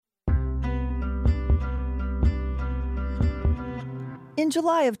In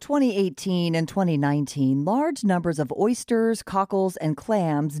July of 2018 and 2019, large numbers of oysters, cockles, and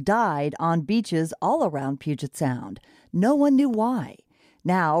clams died on beaches all around Puget Sound. No one knew why.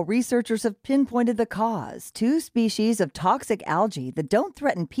 Now, researchers have pinpointed the cause: two species of toxic algae that don't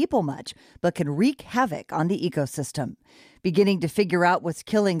threaten people much, but can wreak havoc on the ecosystem. Beginning to figure out what's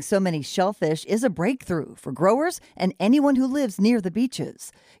killing so many shellfish is a breakthrough for growers and anyone who lives near the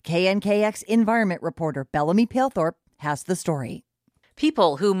beaches. KNKX environment reporter Bellamy Palethorpe has the story.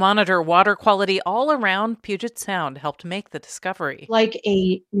 People who monitor water quality all around Puget Sound helped make the discovery. Like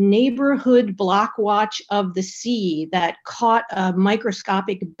a neighborhood block watch of the sea that caught a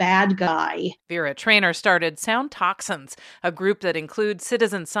microscopic bad guy. Vera Traynor started Sound Toxins, a group that includes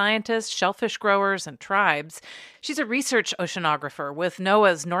citizen scientists, shellfish growers, and tribes. She's a research oceanographer with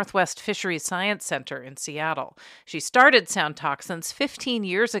NOAA's Northwest Fisheries Science Center in Seattle. She started Sound Toxins 15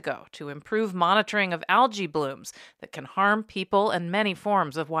 years ago to improve monitoring of algae blooms that can harm people and many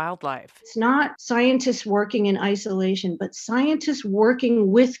forms of wildlife. It's not scientists working in isolation, but scientists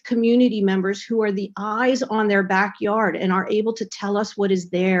working with community members who are the eyes on their backyard and are able to tell us what is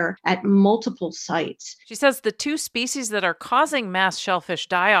there at multiple sites. She says the two species that are causing mass shellfish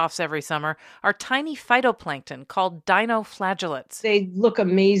die-offs every summer are tiny phytoplankton called dinoflagellates. They look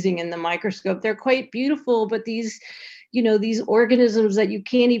amazing in the microscope. They're quite beautiful, but these organisms that you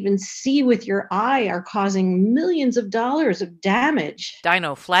can't even see with your eye are causing millions of dollars of damage.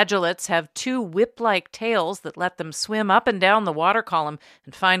 Dinoflagellates have two whip-like tails that let them swim up and down the water column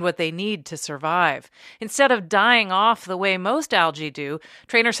and find what they need to survive. Instead of dying off the way most algae do,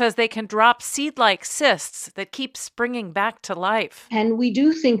 Traynor says they can drop seed-like cysts that keep springing back to life. And we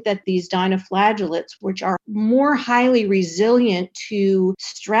do think that these dinoflagellates, which are more highly resilient to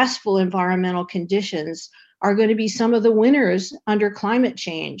stressful environmental conditions, are going to be some of the winners under climate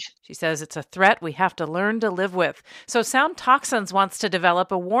change. She says it's a threat we have to learn to live with. So Sound Toxins wants to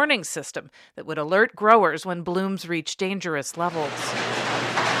develop a warning system that would alert growers when blooms reach dangerous levels.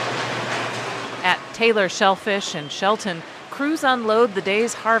 At Taylor Shellfish in Shelton, crews unload the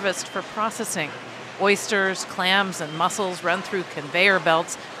day's harvest for processing. Oysters, clams, and mussels run through conveyor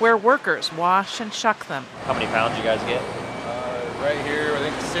belts where workers wash and shuck them. How many pounds you guys get? Right here, I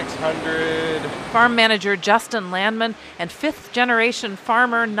think 600. Farm manager Justin Landman and fifth-generation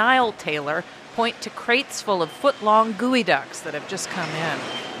farmer Niall Taylor point to crates full of foot-long gooey ducks that have just come in.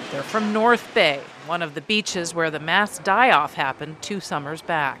 They're from North Bay, one of the beaches where the mass die-off happened 2 summers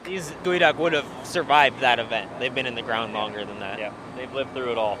back. These gooey duck would have survived that event. They've been in the ground longer than that. Yeah, they've lived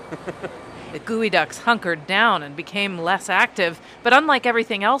through it all. The gooey ducks hunkered down and became less active, but unlike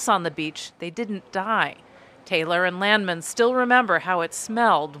everything else on the beach, they didn't die. Taylor and Landman still remember how it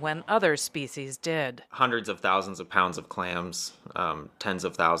smelled when other species did. Hundreds of thousands of pounds of clams, tens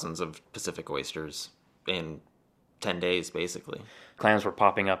of thousands of Pacific oysters in 10 days, basically. Clams were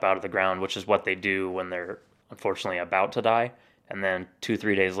popping up out of the ground, which is what they do when they're unfortunately about to die. And then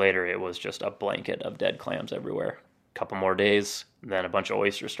 2-3 days later, it was just a blanket of dead clams everywhere. A couple more days, then a bunch of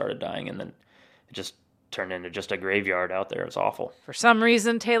oysters started dying, and then it just turned into just a graveyard out there. It was awful. For some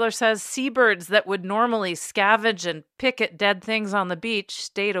reason, Taylor says seabirds that would normally scavenge and pick at dead things on the beach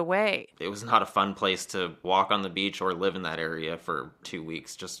stayed away. It was not a fun place to walk on the beach or live in that area for 2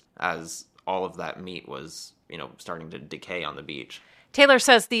 weeks, just as all of that meat was, starting to decay on the beach. Taylor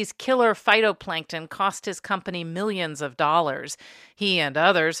says these killer phytoplankton cost his company millions of dollars. He and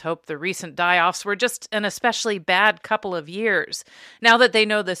others hope the recent die-offs were just an especially bad couple of years. Now that they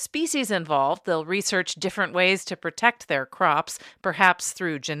know the species involved, they'll research different ways to protect their crops, perhaps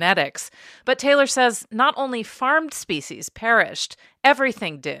through genetics. But Taylor says not only farmed species perished,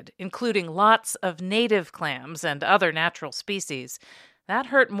 everything did, including lots of native clams and other natural species. That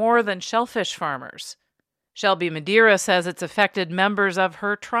hurt more than shellfish farmers. Shelby Madeira says it's affected members of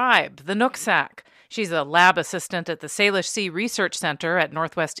her tribe, the Nooksack. She's a lab assistant at the Salish Sea Research Center at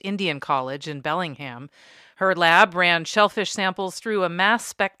Northwest Indian College in Bellingham. Her lab ran shellfish samples through a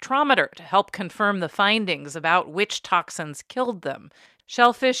mass spectrometer to help confirm the findings about which toxins killed them.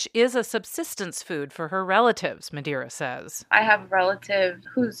 Shellfish is a subsistence food for her relatives, Madeira says. I have a relative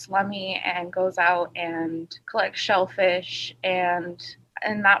who's slummy and goes out and collects shellfish, and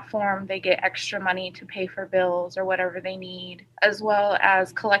in that form, they get extra money to pay for bills or whatever they need, as well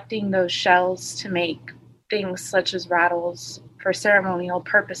as collecting those shells to make things such as rattles for ceremonial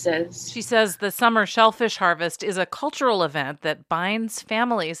purposes. She says the summer shellfish harvest is a cultural event that binds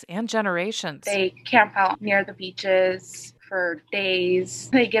families and generations. They camp out near the beaches for days.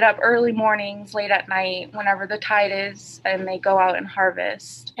 They get up early mornings, late at night, whenever the tide is, and they go out and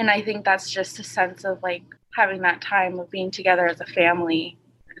harvest. And I think that's just a sense of having that time of being together as a family.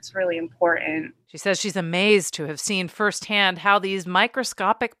 it's really important. She says she's amazed to have seen firsthand how these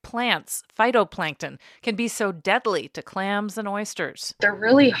microscopic plants, phytoplankton, can be so deadly to clams and oysters. They're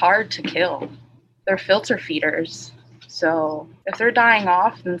really hard to kill. They're filter feeders. So if they're dying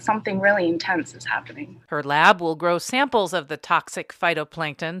off, then something really intense is happening. Her lab will grow samples of the toxic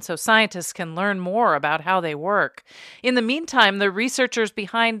phytoplankton so scientists can learn more about how they work. In the meantime, the researchers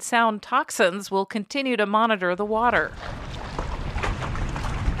behind sound toxins will continue to monitor the water.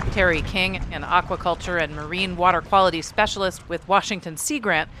 Terry King, an aquaculture and marine water quality specialist with Washington Sea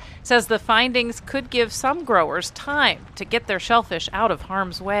Grant, says the findings could give some growers time to get their shellfish out of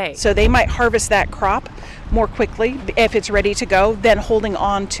harm's way. So they might harvest that crop more quickly if it's ready to go than holding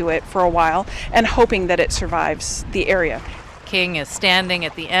on to it for a while and hoping that it survives the area. King is standing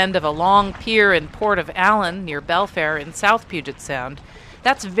at the end of a long pier in Port of Allen near Belfair in South Puget Sound.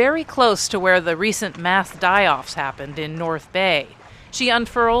 That's very close to where the recent mass die-offs happened in North Bay. She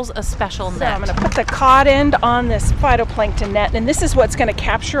unfurls a special net. So I'm going to put the cod end on this phytoplankton net, and this is what's going to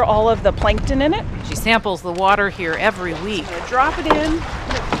capture all of the plankton in it. She samples the water here every week. I'm going to drop it in. I'm going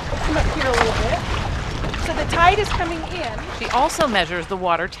to come up here a little bit. So the tide is coming in. She also measures the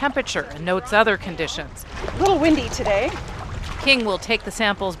water temperature and notes other conditions. A little windy today. King will take the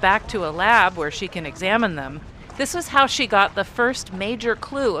samples back to a lab where she can examine them. This was how she got the first major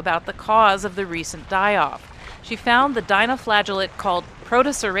clue about the cause of the recent die-off. She found the dinoflagellate called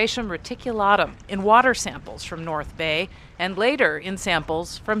Protoceration reticulatum in water samples from North Bay and later in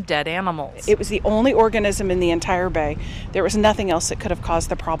samples from dead animals. It was the only organism in the entire bay. There was nothing else that could have caused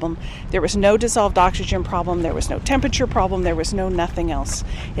the problem. There was no dissolved oxygen problem. There was no temperature problem. There was no nothing else.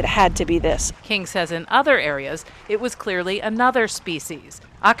 It had to be this. King says in other areas it was clearly another species,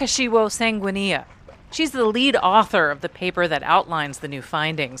 Akashiwo sanguinea. She's the lead author of the paper that outlines the new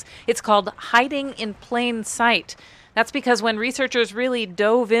findings. It's called Hiding in Plain Sight. That's because when researchers really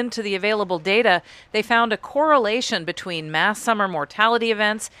dove into the available data, they found a correlation between mass summer mortality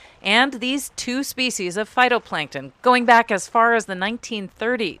events and these two species of phytoplankton, going back as far as the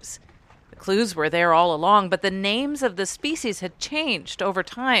 1930s. The clues were there all along, but the names of the species had changed over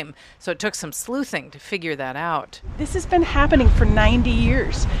time, so it took some sleuthing to figure that out. This has been happening for 90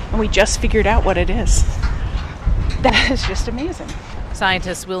 years, and we just figured out what it is. That is just amazing.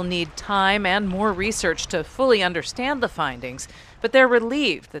 Scientists will need time and more research to fully understand the findings, but they're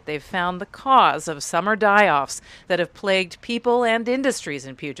relieved that they've found the cause of summer die-offs that have plagued people and industries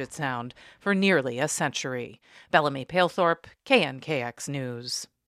in Puget Sound for nearly a century. Bellamy Palethorpe, KNKX News.